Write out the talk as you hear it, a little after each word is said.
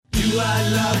I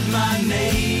love my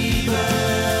neighbor?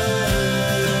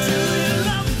 Do you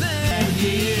love them?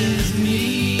 Here's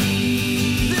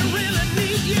me. They really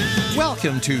need you.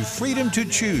 Welcome to Freedom to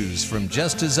Choose from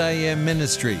Just As I Am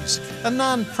Ministries, a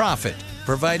nonprofit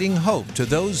providing hope to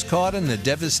those caught in the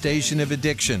devastation of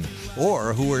addiction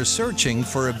or who are searching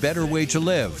for a better way to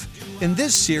live. In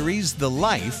this series, The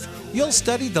Life, you'll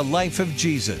study the life of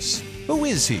Jesus. Who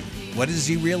is he? What is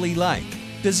he really like?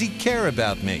 Does he care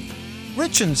about me?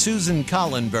 Rich and Susan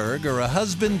Collenberg are a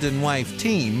husband and wife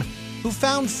team who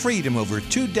found freedom over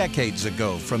 2 decades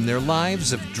ago from their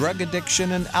lives of drug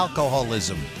addiction and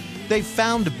alcoholism. They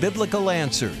found biblical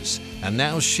answers and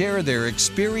now share their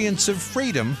experience of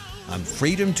freedom on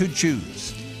Freedom to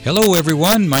Choose. Hello,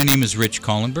 everyone. My name is Rich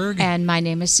Collenberg. And my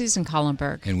name is Susan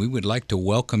Collenberg. And we would like to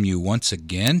welcome you once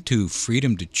again to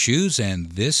Freedom to Choose.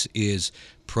 And this is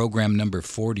program number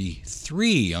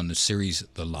 43 on the series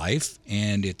The Life.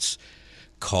 And it's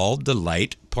called The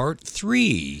Light Part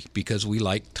 3 because we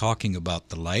like talking about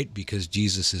the light because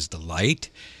Jesus is the light.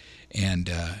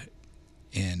 And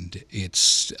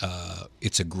it's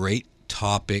a great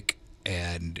topic,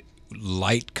 and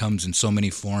light comes in so many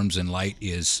forms, and light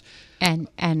is... And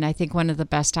I think one of the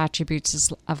best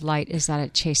attributes of light is that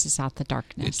it chases out the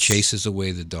darkness. It chases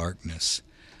away the darkness.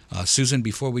 Susan,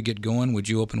 before we get going, would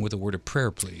you open with a word of prayer,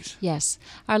 please? Yes.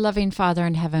 Our loving Father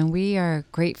in heaven, we are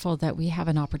grateful that we have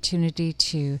an opportunity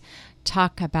to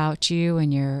talk about you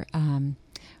and your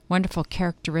wonderful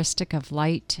characteristic of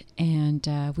light,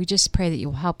 and we just pray that you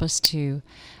will help us to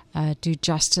do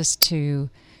justice to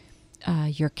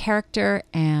your character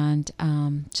and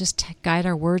just guide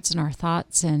our words and our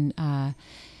thoughts, and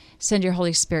send your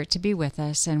Holy Spirit to be with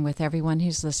us and with everyone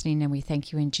who's listening, and we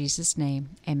thank you in Jesus'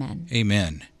 name. Amen.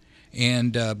 Amen.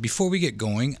 And before we get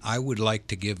going, I would like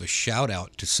to give a shout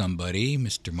out to somebody,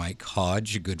 Mr. Mike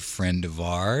Hodge, a good friend of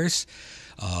ours,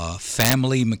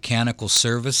 Family Mechanical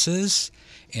Services,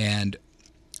 and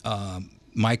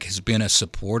Mike has been a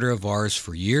supporter of ours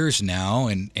for years now,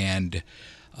 and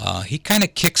he kind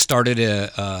of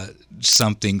kick-started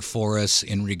something for us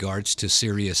in regards to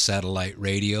Sirius Satellite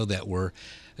Radio that we're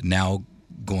now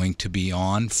going to be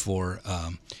on for...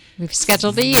 We've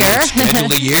scheduled a year.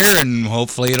 And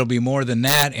hopefully it'll be more than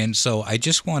that. And so I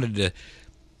just wanted to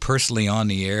personally on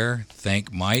the air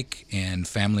thank Mike and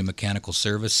Family Mechanical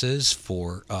Services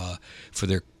for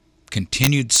their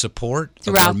continued support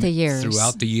throughout the years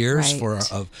right. for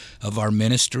of our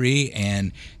ministry,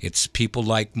 and it's people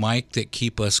like Mike that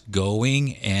keep us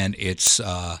going, and it's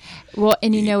well,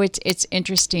 and you know, it's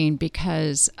interesting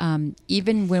because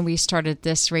even when we started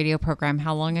this radio program,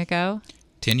 how long ago?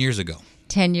 10 years ago.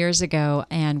 10 years ago,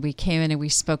 and we came in and we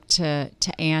spoke to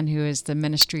Ann, who is the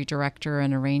ministry director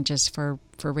and arranges for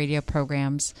radio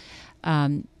programs.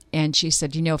 And she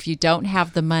said, you know, if you don't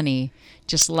have the money,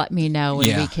 just let me know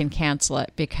and we can cancel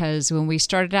it. Because when we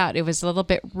started out, it was a little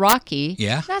bit rocky.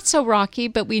 Yeah. Not so rocky,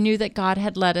 but we knew that God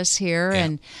had led us here.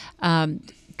 Yeah.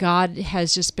 And God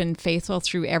has just been faithful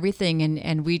through everything.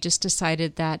 And we just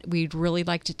decided that we'd really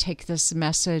like to take this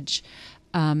message,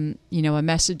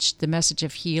 the message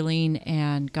of healing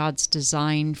and God's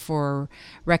design for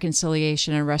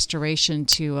reconciliation and restoration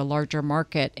to a larger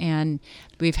market. And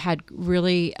we've had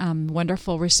really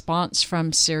wonderful response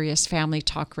from Sirius Family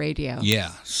Talk Radio.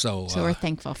 Yeah, so we're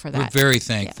thankful for that. We're very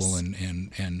thankful, yes.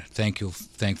 and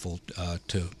thankful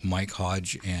to Mike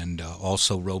Hodge and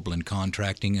also Roblin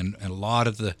Contracting and a lot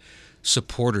of the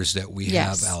supporters that we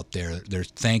have out there.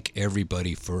 Thank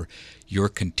everybody for your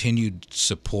continued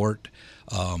support.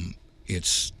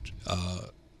 It's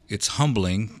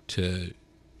humbling to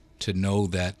know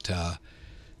that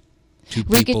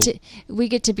we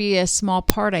get to be a small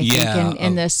part, I think,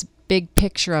 in this big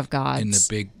picture of God's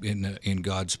in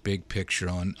God's big picture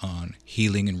on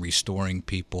healing and restoring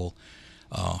people,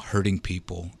 hurting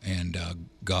people, and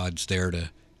God's there to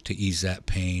ease that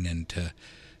pain and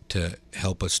to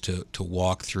help us to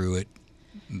walk through it,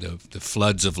 the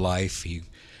floods of life. He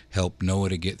helped Noah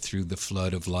to get through the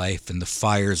flood of life and the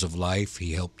fires of life.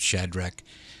 He helped Shadrach,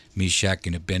 Meshach,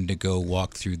 and Abednego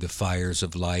walk through the fires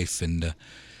of life, and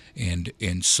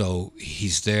so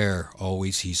he's there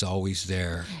always. He's always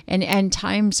there. And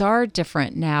times are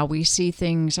different now. We see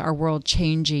things, our world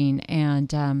changing, and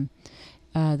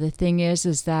the thing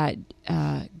is that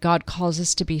God calls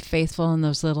us to be faithful in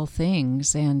those little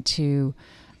things and to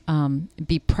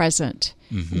be present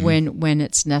when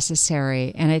it's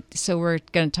necessary. And so we're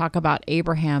going to talk about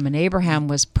Abraham, and Abraham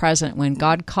was present when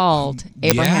God called.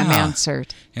 Abraham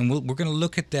answered. And we're going to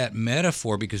look at that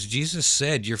metaphor because Jesus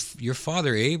said, your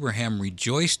father Abraham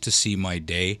rejoiced to see my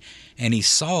day, and he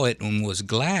saw it and was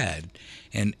glad.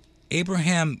 And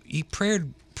Abraham, he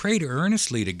prayed prayed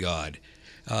earnestly to God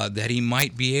that he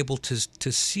might be able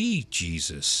to see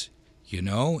Jesus,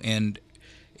 and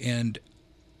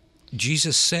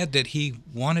Jesus said that he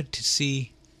wanted to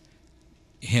see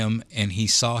him, and he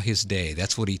saw his day.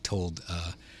 That's what he told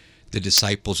the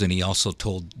disciples, and he also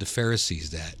told the Pharisees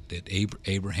that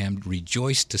Abraham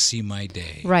rejoiced to see my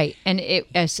day. Right, and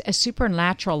a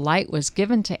supernatural light was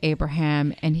given to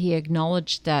Abraham, and he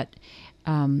acknowledged that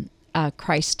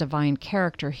Christ's divine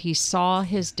character. He saw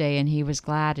his day, and he was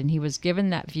glad, and he was given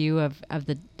that view of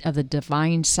the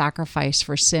divine sacrifice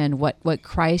for sin, what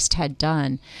Christ had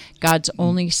done, God's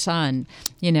only Son,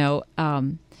 and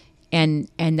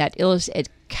that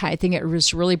I think it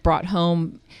was really brought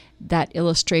home that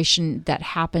illustration that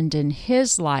happened in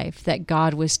his life that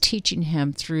God was teaching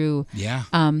him through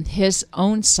his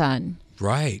own Son.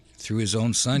 Right, through his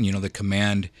own Son. The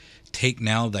command, take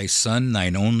now thy son,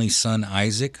 thine only son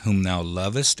Isaac, whom thou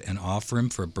lovest, and offer him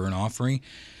for a burnt offering.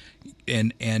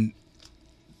 And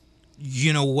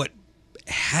what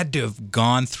had to have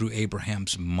gone through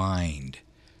Abraham's mind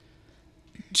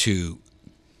to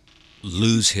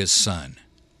lose his son.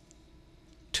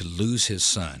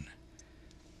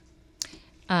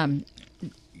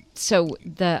 So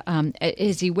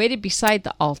as he waited beside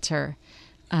the altar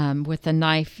with the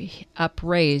knife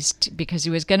upraised because he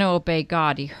was going to obey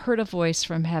God, he heard a voice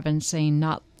from heaven saying,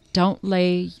 "Don't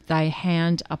lay thy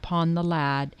hand upon the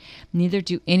lad, neither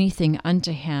do anything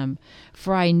unto him,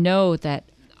 for I know that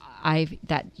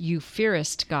you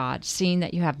fearest God, seeing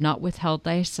that you have not withheld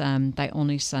thy son, thy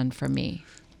only son, from me."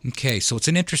 Okay, so it's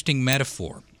an interesting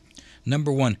metaphor.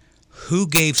 Number one, who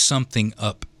gave something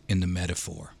up in the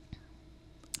metaphor?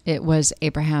 It was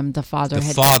Abraham, the father.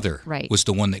 The father right. was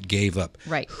the one that gave up.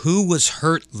 Right. Who was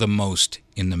hurt the most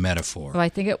in the metaphor? Well, I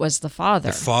think it was the father.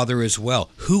 The father as well.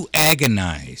 Who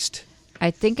agonized?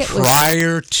 I think it was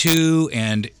prior to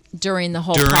and during the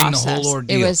whole process. The whole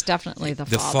ordeal. It was definitely the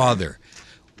father. The father.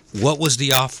 What was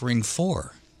the offering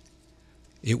for?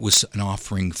 It was an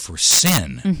offering for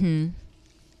sin,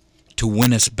 to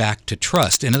win us back to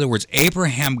trust. In other words,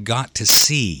 Abraham got to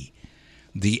see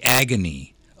the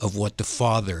agony of what the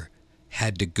Father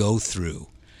had to go through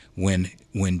when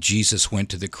Jesus went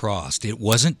to the cross. It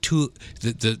wasn't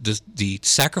the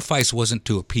sacrifice wasn't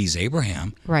to appease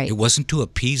Abraham. Right. It wasn't to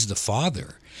appease the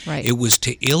Father. Right. It was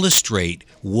to illustrate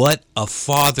what a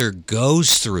father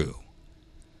goes through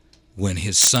when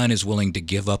his son is willing to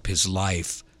give up his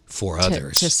life for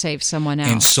others. To save someone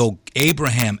else. And so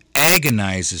Abraham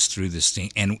agonizes through this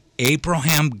thing, and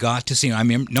Abraham got to see. I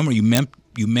mean, remember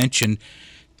you mentioned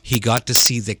he got to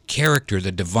see the character,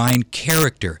 the divine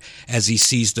character, as he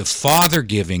sees the Father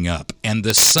giving up and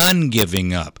the Son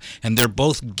giving up, and they're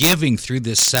both giving through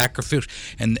this sacrifice,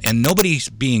 and nobody's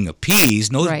being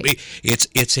appeased. Right.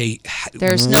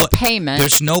 There's no payment.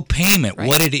 There's no payment. Right.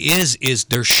 What it is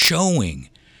they're showing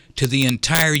to the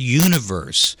entire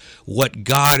universe what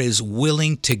God is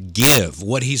willing to give,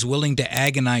 what he's willing to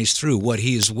agonize through, what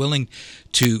he is willing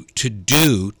to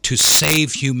do to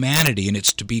save humanity, and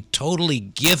it's to be totally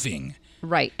giving.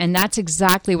 Right, and that's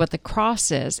exactly what the cross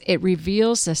is. It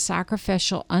reveals the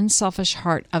sacrificial, unselfish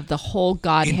heart of the whole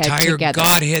Godhead entire together.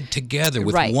 Godhead together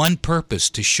with Right. one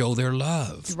purpose, to show their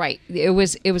love. Right. It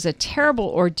was a terrible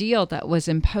ordeal that was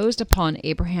imposed upon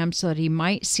Abraham so that he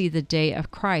might see the day of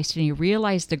Christ, and he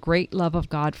realized the great love of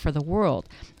God for the world.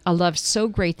 A love so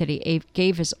great that he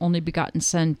gave his only begotten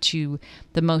Son to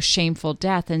the most shameful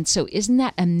death. And so isn't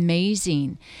that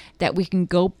amazing that we can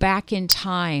go back in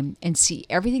time and see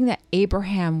everything that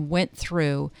Abraham went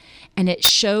through, and it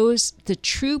shows the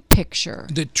true picture.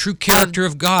 The true character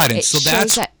of God. And so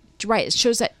that's... It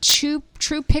shows that true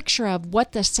picture of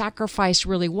what the sacrifice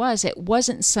really was. It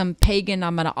wasn't some pagan,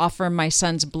 I'm going to offer my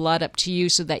son's blood up to you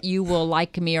so that you will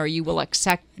like me or you will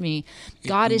accept me.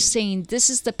 God is saying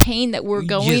this is the pain that we're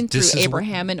going through,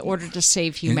 Abraham, in order to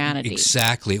save humanity.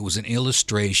 Exactly. It was an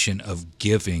illustration of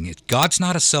giving. God's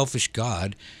not a selfish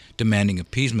God demanding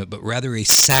appeasement, but rather a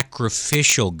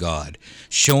sacrificial God,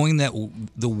 showing that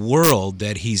the world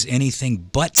that he's anything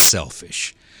but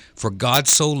selfish. For God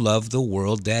so loved the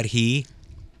world that he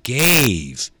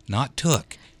gave, not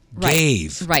took,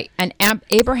 gave. Right. And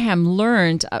Abraham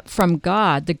learned from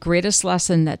God the greatest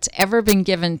lesson that's ever been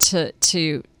given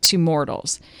to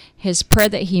mortals. His prayer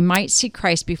that he might see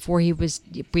Christ before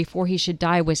he should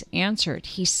die was answered.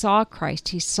 He saw Christ.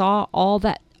 He saw all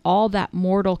that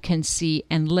mortal can see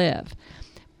and live.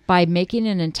 by making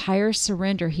an entire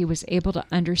surrender, he was able to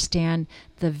understand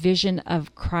the vision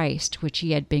of Christ, which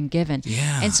he had been given.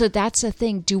 Yeah. And so that's the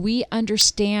thing. Do we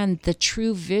understand the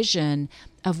true vision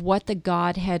of what the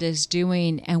Godhead is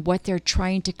doing and what they're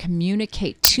trying to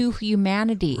communicate to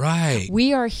humanity? Right.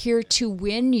 We are here to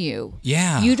win you.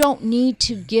 Yeah. You don't need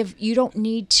to give. You don't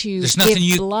need to There's give nothing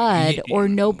you- blood or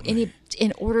no any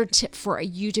in order for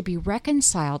you to be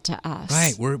reconciled to us.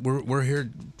 Right. We're here.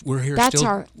 We're here. That's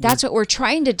still, That's what we're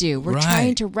trying to do. We're Right.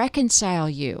 trying to reconcile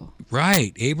you.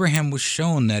 Right. Abraham was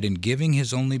shown that in giving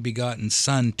his only begotten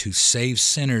son to save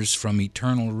sinners from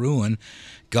eternal ruin,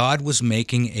 God was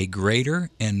making a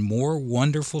greater and more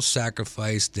wonderful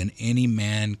sacrifice than any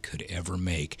man could ever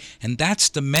make. And that's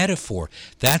the metaphor.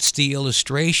 That's the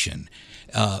illustration.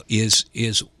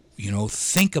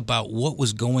 Think about what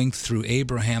was going through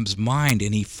Abraham's mind,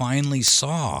 and he finally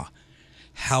saw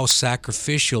how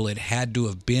sacrificial it had to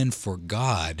have been for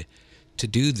God to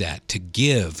do that, to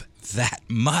give that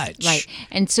much. Right.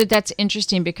 And so that's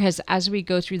interesting because as we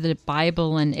go through the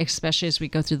Bible and especially as we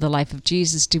go through the life of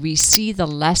Jesus, do we see the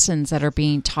lessons that are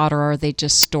being taught, or are they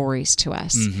just stories to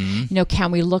us? Mm-hmm.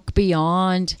 Can we look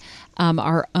beyond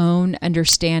our own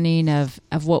understanding of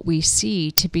what we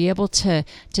see to be able to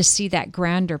see that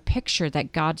grander picture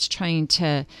that God's trying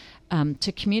to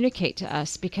communicate to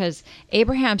us? Because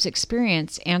Abraham's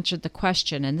experience answered the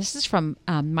question, and this is from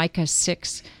Micah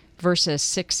 6, verses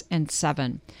 6 and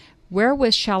 7.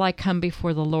 Wherewith shall I come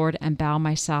before the Lord and bow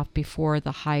myself before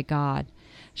the high God?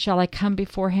 Shall I come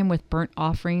before him with burnt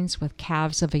offerings, with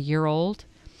calves of a year old?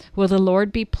 Will the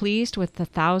Lord be pleased with the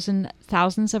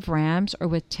thousands of rams, or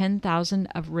with 10,000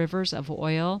 of rivers of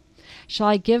oil? Shall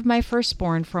I give my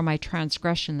firstborn for my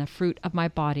transgression, the fruit of my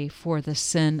body for the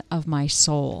sin of my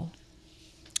soul?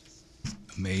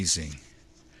 Amazing.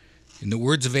 In the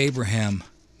words of Abraham,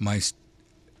 my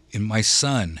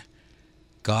son,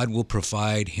 God will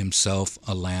provide himself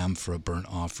a lamb for a burnt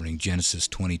offering, Genesis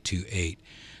 22:8.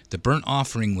 The burnt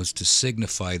offering was to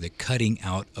signify the cutting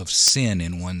out of sin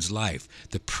in one's life.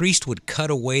 The priest would cut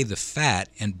away the fat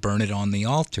and burn it on the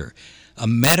altar, a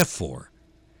metaphor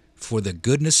for the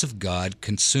goodness of God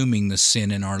consuming the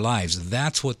sin in our lives.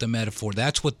 That's what the metaphor,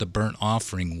 that's what the burnt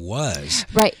offering was.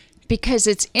 Right, because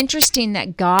it's interesting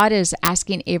that God is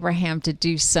asking Abraham to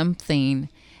do something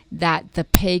that the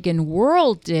pagan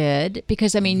world did,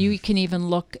 because you can even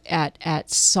look at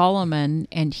Solomon,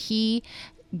 and he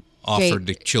Offered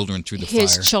the children through the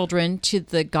his fire. children to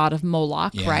the god of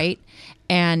Moloch, Yeah. right?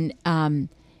 And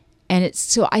it's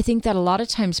so I think that a lot of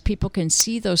times people can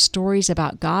see those stories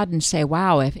about God and say,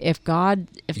 wow, if Yeah.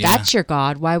 that's your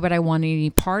God, why would I want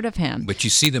any part of him? But you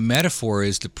see, the metaphor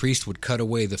is the priest would cut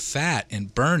away the fat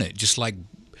and burn it, just like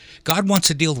God wants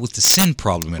to deal with the sin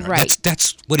problem in our. Right.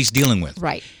 That's what he's dealing with.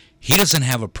 Right. He doesn't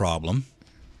have a problem.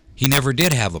 He never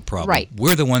did have a problem. Right.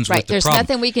 We're the ones Right. with the There's problem.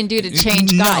 nothing we can do to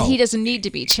change God. No. He doesn't need to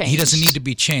be changed. He doesn't need to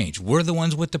be changed. We're the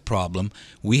ones with the problem.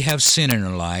 We have sin in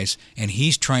our lives, and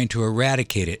he's trying to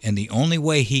eradicate it. And the only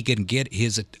way he can get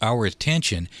our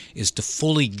attention is to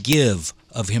fully give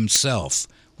of himself,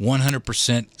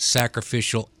 100%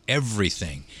 sacrificial,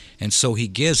 everything. And so he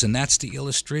gives, and that's the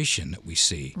illustration that we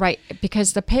see. Right,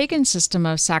 because the pagan system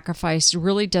of sacrifice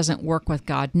really doesn't work with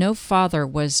God. No father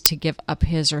was to give up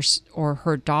his or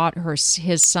her daughter,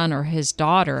 his son or his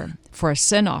daughter for a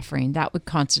sin offering. That would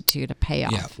constitute a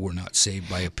payoff. Yeah, we're not saved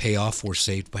by a payoff. We're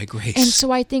saved by grace. And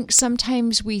so I think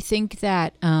sometimes we think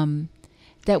that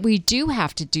that we do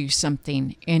have to do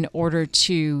something in order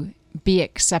to be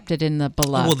accepted in the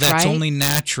beloved. Well, that's right? only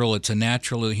natural. It's a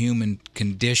natural human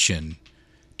condition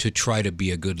to try to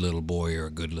be a good little boy or a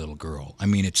good little girl.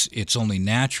 It's only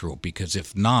natural, because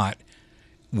if not,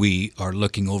 we are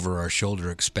looking over our shoulder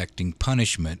expecting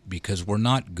punishment because we're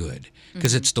not good,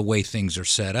 because it's the way things are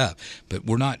set up. But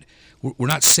we're not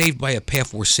saved by a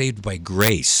payoff. We're saved by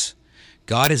grace.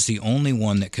 God is the only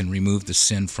one that can remove the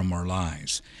sin from our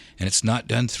lives. And it's not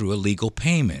done through a legal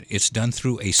payment. It's done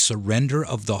through a surrender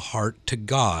of the heart to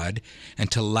God, and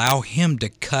to allow him to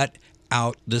cut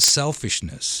out the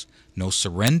selfishness. No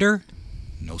surrender,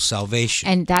 no salvation.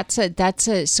 And that's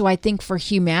a so I think for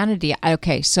humanity,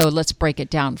 okay, so let's break it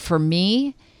down. For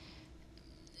me,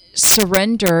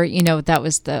 surrender, that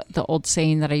was the old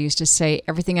saying that I used to say,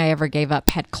 everything I ever gave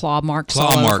up had claw marks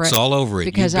all over it.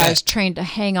 Because I was trained to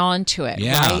hang on to it,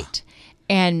 Yeah. right?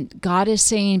 And God is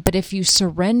saying, but if you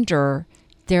surrender,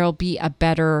 there'll be a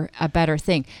better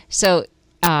thing. So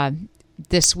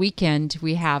this weekend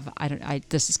we have,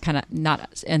 this is kind of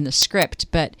not in the script,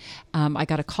 but I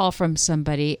got a call from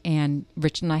somebody, and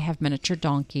Rich and I have miniature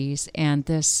donkeys, and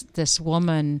this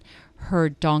woman, her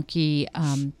donkey,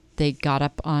 they got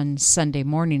up on Sunday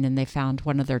morning and they found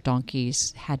one of their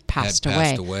donkeys had passed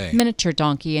away. Miniature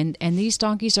donkey. And these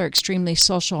donkeys are extremely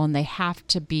social, and they have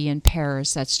to be in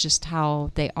pairs. That's just how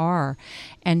they are.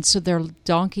 And so their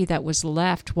donkey that was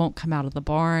left won't come out of the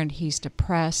barn. He's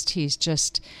depressed. He's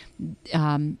just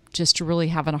really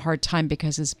having a hard time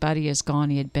because his buddy is gone.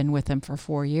 He had been with him for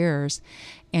 4 years.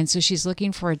 And so she's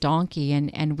looking for a donkey,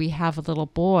 and we have a little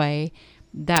boy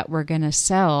that we're going to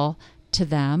sell to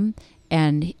them.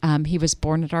 And he was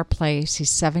born at our place. He's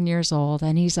 7 years old,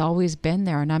 and he's always been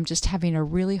there. And I'm just having a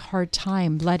really hard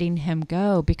time letting him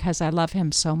go because I love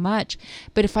him so much.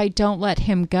 But if I don't let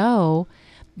him go,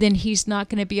 then he's not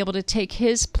going to be able to take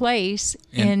his place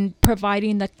in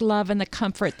providing the love and the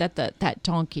comfort that that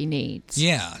donkey needs.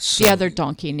 Yeah. So, the other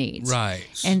donkey needs. Right.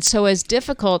 And so as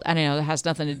difficult, I don't know, it has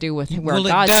nothing to do with where God's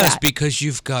at. Well, it does, because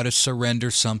you've got to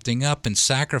surrender something up and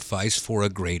sacrifice for a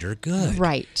greater good.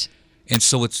 Right. And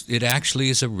so it actually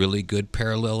is a really good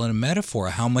parallel and a metaphor,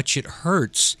 how much it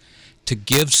hurts to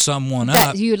give someone up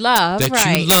that you love,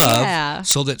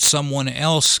 so that someone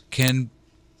else can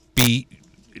be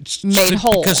made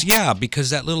whole. Because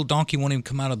that little donkey won't even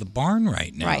come out of the barn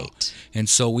right now. Right. And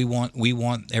so we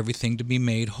want everything to be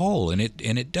made whole, and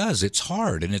it does. It's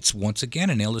hard, and it's once again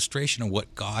an illustration of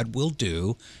what God will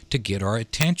do to get our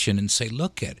attention and say,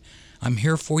 look I'm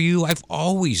here for you. I've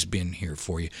always been here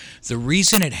for you. The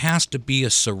reason it has to be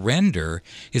a surrender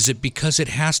is because it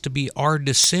has to be our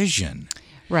decision.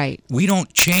 Right. We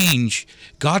don't change.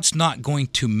 God's not going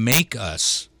to make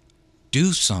us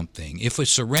do something. If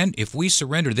we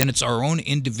surrender, then it's our own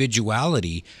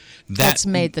individuality that's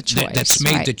made the choice. That's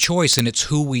made the choice, and it's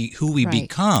who we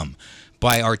become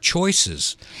by our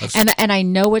choices. And I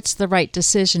know it's the right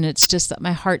decision. It's just that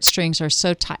my heartstrings are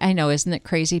so tight. I know, isn't it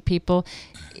crazy, people?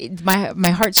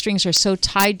 My heartstrings are so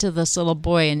tied to this little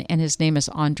boy, and his name is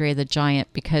Andre the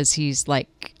Giant because he's like,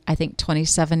 I think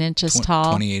 27 inches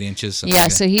tall. 28 inches. Yeah,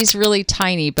 so he's really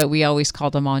tiny, but we always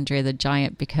called him Andre the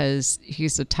Giant because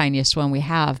he's the tiniest one we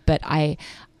have. But I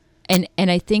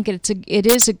think it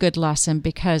is a good lesson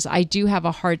because I do have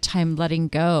a hard time letting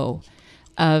go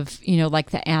of, like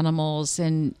the animals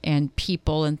and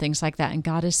people and things like that. And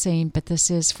God is saying, but this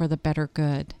is for the better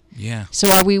good. Yeah. So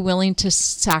are we willing to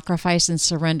sacrifice and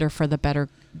surrender for the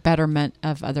betterment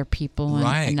of other people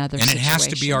and other situations? And it has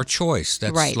to be our choice.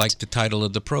 That's like the title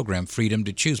of the program, Freedom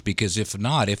to Choose. Because if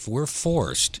we're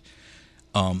forced,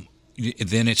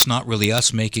 then it's not really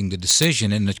us making the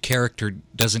decision, and the character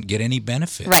doesn't get any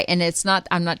benefit. Right, and it's not,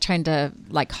 I'm not trying to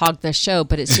like hog the show,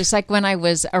 but it's just like when I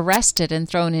was arrested and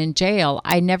thrown in jail,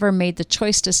 I never made the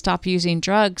choice to stop using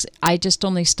drugs. I just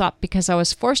only stopped because I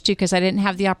was forced to, because I didn't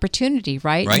have the opportunity,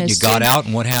 right? Right, you got out,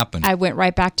 and what happened? I went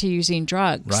right back to using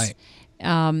drugs. Right.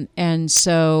 And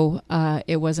so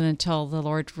it wasn't until the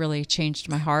Lord really changed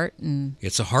my heart. And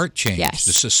it's a heart change.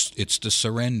 Yes. It's the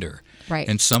surrender. Right.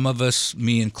 And some of us,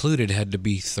 me included, had to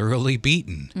be thoroughly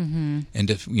beaten. Mm-hmm.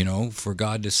 And for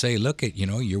God to say, look,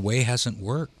 your way hasn't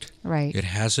worked. Right. It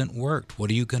hasn't worked. What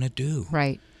are you going to do?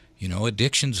 Right.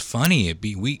 Addiction's funny.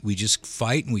 We just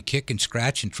fight and we kick and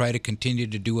scratch and try to continue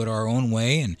to do it our own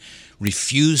way and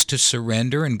refuse to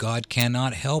surrender, and God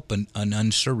cannot help an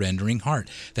unsurrendering heart.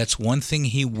 That's one thing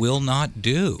He will not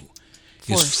do.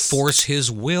 Is force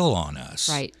His will on us.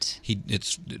 Right.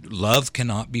 Love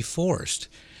cannot be forced.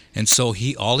 And so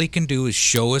all he can do is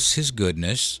show us His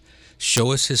goodness,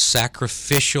 show us His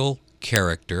sacrificial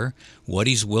character, what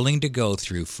He's willing to go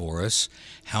through for us,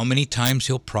 how many times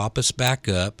He'll prop us back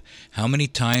up, how many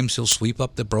times He'll sweep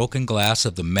up the broken glass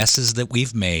of the messes that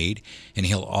we've made, and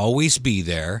He'll always be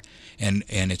there. And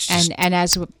it's just, and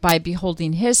as by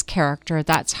beholding His character,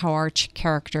 that's how our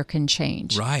character can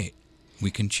change. Right. We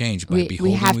can change by beholding.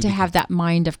 We have to have that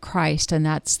mind of Christ, and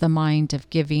that's the mind of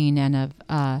giving and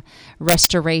of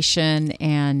restoration,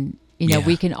 and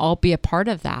we can all be a part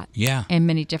of that. Yeah. In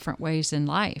many different ways in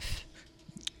life.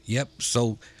 Yep.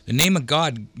 So the name of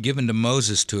God given to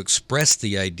Moses to express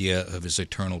the idea of His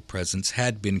eternal presence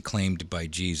had been claimed by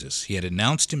Jesus. He had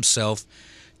announced Himself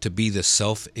to be the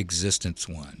self-existent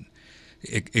one.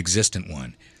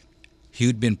 He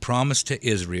had been promised to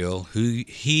Israel,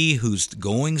 whose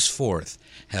goings forth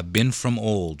have been from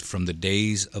old, from the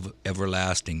days of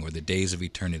everlasting, or the days of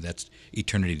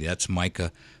eternity. That's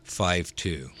Micah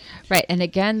 5:2. Right, and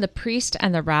again, the priest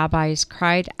and the rabbis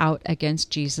cried out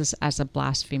against Jesus as a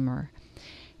blasphemer.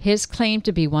 His claim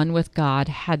to be one with God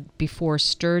had before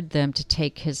stirred them to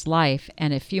take His life,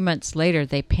 and a few months later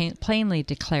they plainly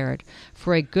declared,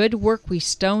 "For a good work we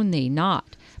stone thee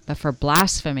not, but for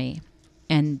blasphemy.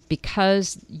 And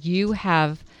because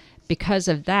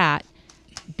of that,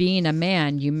 being a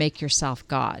man, you make yourself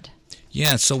God."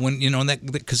 Yeah, so when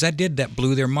that, because that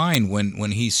blew their mind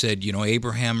when he said,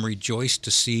 Abraham rejoiced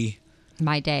to see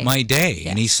My day. my day, Yes.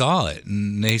 and he saw it,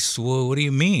 and they said, well, what do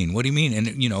you mean? What do you mean? And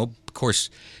of course,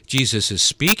 Jesus is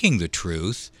speaking the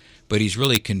truth, but he's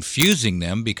really confusing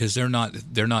them because they're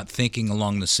not thinking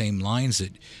along the same lines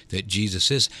that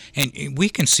Jesus is. And we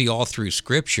can see all through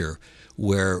Scripture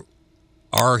where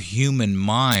our human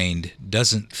mind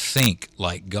doesn't think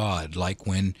like God, like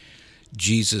when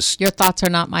Jesus. Your thoughts are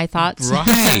not my thoughts.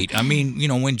 Right. I mean,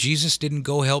 when Jesus didn't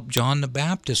go help John the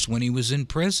Baptist when he was in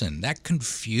prison, that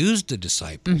confused the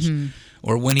disciples. Mm-hmm.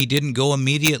 Or when he didn't go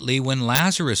immediately when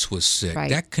Lazarus was sick, Right.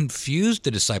 that confused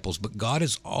the disciples. But God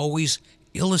is always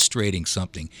illustrating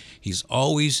something. He's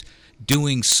always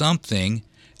doing something,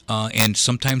 and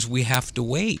sometimes we have to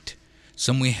wait.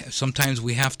 Sometimes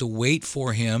we have to wait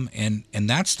for him, and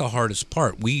that's the hardest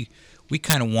part. We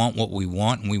kind of want what we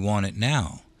want, and we want it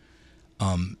now.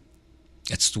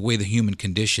 That's the way the human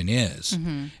condition is.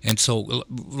 Mm-hmm. And so,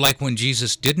 like when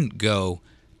Jesus didn't go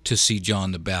to see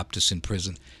John the Baptist in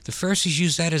prison, the Pharisees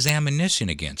used that as ammunition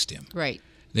against him. Right.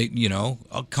 They,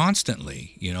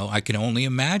 constantly, I can only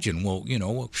imagine,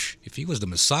 if he was the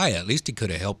Messiah, at least he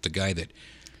could have helped the guy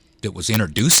that was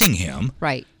introducing him.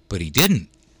 Right. But he didn't.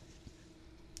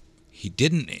 He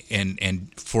didn't, and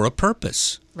for a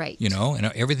purpose. Right. And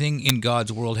everything in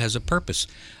God's world has a purpose.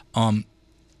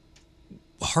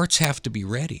 Hearts have to be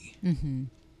ready.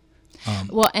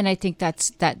 Well, and I think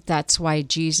that's why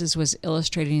Jesus was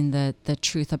illustrating the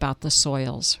truth about the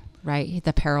soils, right?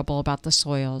 The parable about the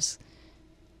soils.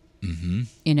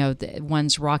 Mm-hmm.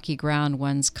 One's rocky ground,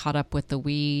 one's caught up with the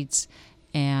weeds,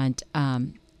 and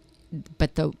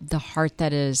but the heart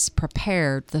that is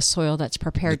prepared, the soil that's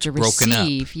prepared It's to broken up.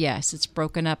 receive, yes, it's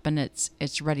broken up and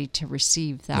it's ready to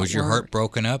receive that. Was your word. heart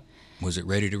broken up? Was it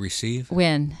ready to receive?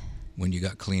 When When you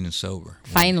got clean and sober?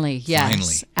 finally,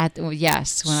 yes, Finally.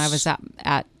 when I was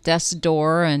at death's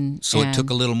door, and So it took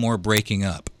a little more breaking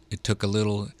up. It took a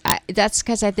little. That's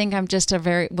because I think I'm just a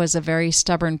very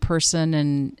stubborn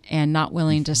person and not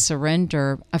willing to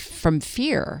surrender from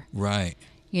fear. Right.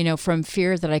 From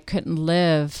fear that I couldn't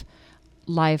live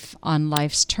life on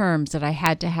life's terms, that I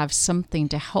had to have something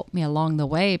to help me along the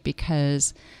way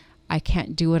because I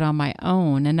can't do it on my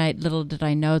own. And little did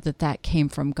I know that came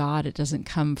from God. It doesn't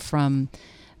come from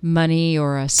money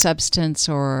or a substance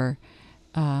or,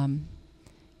 a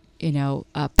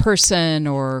person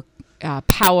or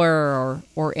power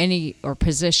or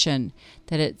position.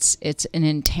 That it's an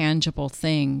intangible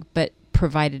thing, but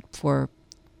provided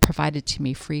to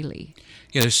me freely.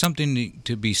 Yeah, there's something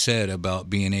to be said about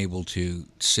being able to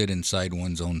sit inside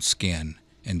one's own skin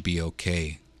and be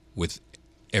okay with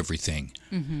everything,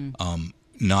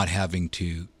 not having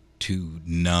to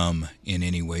numb in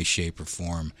any way, shape, or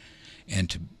form,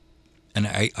 and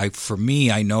I for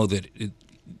me, I know that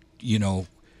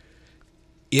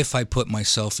if I put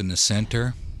myself in the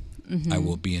center, I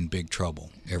will be in big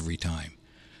trouble every time,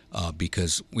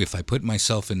 because if I put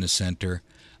myself in the center,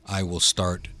 I will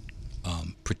start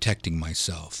protecting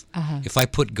myself. If I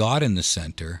put God in the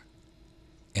center,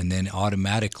 and then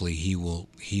automatically He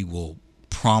will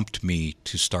prompt me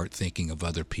to start thinking of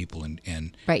other people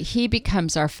and Right, He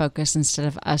becomes our focus instead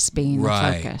of us being the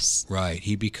focus. Right,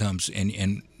 He becomes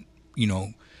and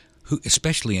who,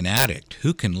 especially an addict,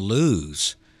 who can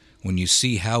lose when you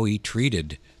see how He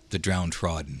treated the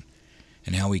downtrodden,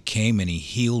 and how He came and He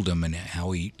healed them, and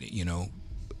how He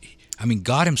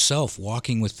God Himself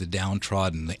walking with the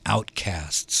downtrodden, the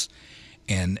outcasts,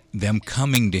 and them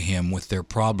coming to Him with their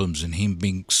problems, and Him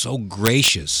being so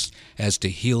gracious as to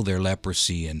heal their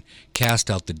leprosy and cast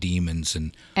out the demons.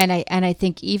 And I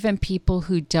think even people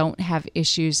who don't have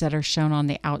issues that are shown on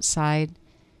the outside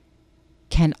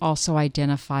can also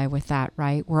identify with that,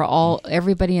 right?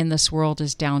 Everybody in this world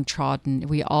is downtrodden.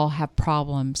 We all have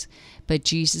problems, but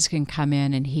Jesus can come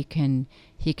in and He can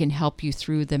help you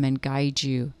through them and guide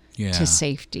you to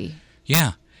safety.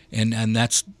 Yeah, and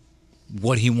that's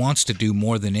what He wants to do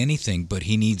more than anything, but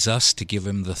He needs us to give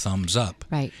Him the thumbs up.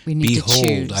 Right. We need to choose.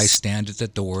 Behold, I stand at the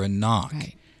door and knock.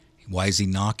 Right. Why is He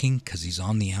knocking? Because He's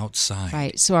on the outside.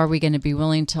 Right. So are we going to be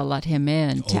willing to let Him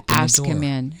in, to Open the ask Him door.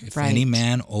 in? If right. any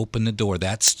man open the door,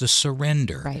 that's the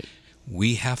surrender. Right.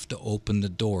 We have to open the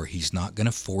door. He's not going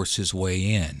to force His way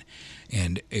in.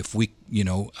 And if we,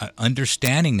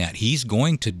 understanding that He's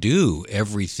going to do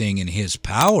everything in His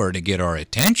power to get our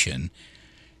attention,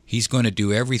 He's going to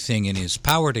do everything in His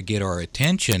power to get our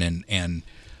attention,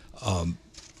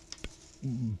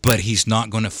 but He's not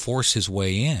going to force His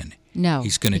way in. No,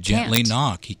 He's going to He gently can't.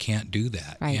 knock. He can't do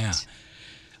that. Right. Yeah.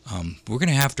 We're going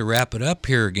to have to wrap it up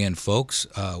here again, folks.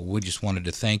 We just wanted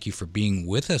to thank you for being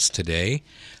with us today.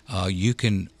 You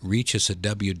can reach us at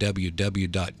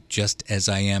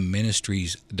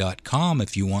www.justasiamministries.com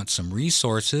if you want some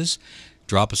resources.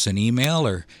 Drop us an email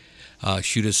or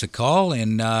shoot us a call.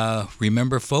 And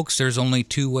remember, folks, there's only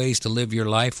two ways to live your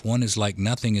life. One is like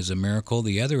nothing is a miracle.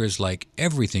 The other is like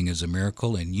everything is a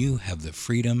miracle, and you have the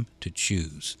freedom to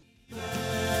choose.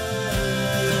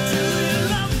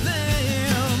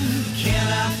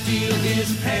 Feel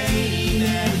his pain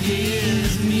and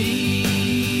his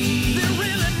need. They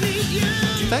really need you.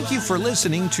 Thank you for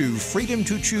listening to Freedom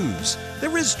to Choose.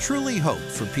 There is truly hope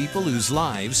for people whose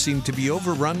lives seem to be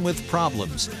overrun with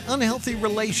problems, unhealthy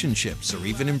relationships, or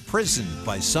even imprisoned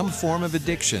by some form of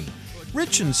addiction.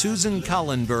 Rich and Susan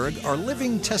Collenberg are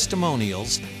living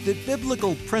testimonials that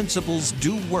biblical principles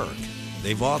do work.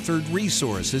 They've authored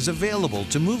resources available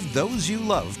to move those you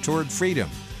love toward freedom.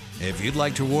 If you'd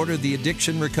like to order the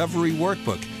Addiction Recovery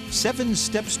Workbook, 7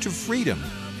 Steps to Freedom,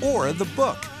 or the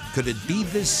book, Could It Be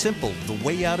This Simple, The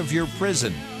Way Out of Your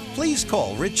Prison, please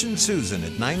call Rich and Susan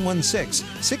at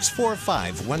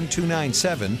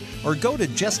 916-645-1297 or go to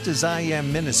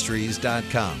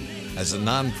justasiamministries.com. As a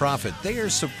nonprofit, they are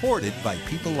supported by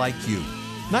people like you.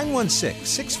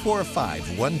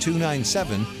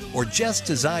 916-645-1297 or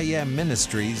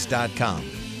justasiamministries.com.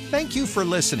 Thank you for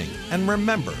listening, and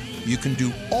remember, you can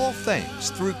do all things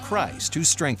through Christ who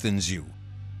strengthens you.